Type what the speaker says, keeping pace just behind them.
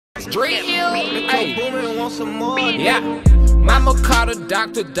Street Hey, booming, want some more? yeah. Mama called a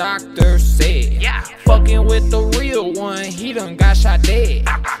doctor, doctor said, fucking with the real one, he done got shot dead.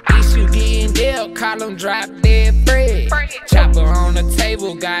 Issue getting dealt, call him drop dead bread. Chopper on the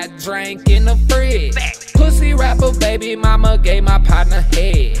table, got drink in the fridge. Pussy rapper, baby mama gave my partner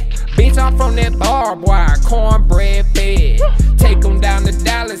head. Bitch, I'm from that barbed wire, cornbread fed. Take him down to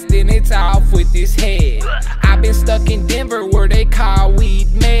Dallas, then it's off with his head. I've been stuck in Denver where they call weed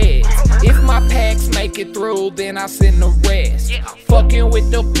meds. If my packs make it through, then I send the rest. Fucking with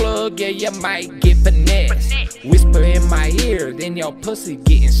the plug, yeah, you might get finessed. Whisper in my ear, then your pussy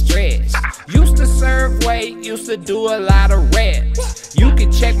getting stressed. Used to serve weight, used to do a lot of reps. You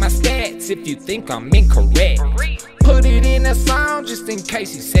can check my stats if you think I'm incorrect. Put it in a song just in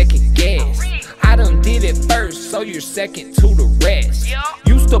case you second guess. I done did it first, so you're second to the rest.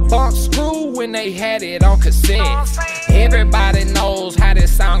 Used to bump Screw when they had it on cassettes. Everybody knows how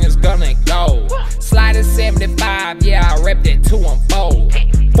this song is gonna go. Slide at 75, yeah, I rep that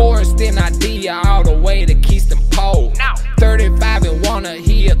 214. Forest in idea all the way to Keystone Pole. 35 and wanna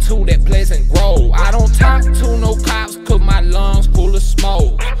hear to that Pleasant Grove. I don't talk to no cops cause my lungs full of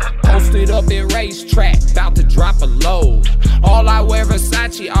smoke. Posted up at racetrack, about to drop a load. All I wear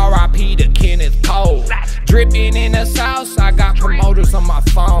Versace,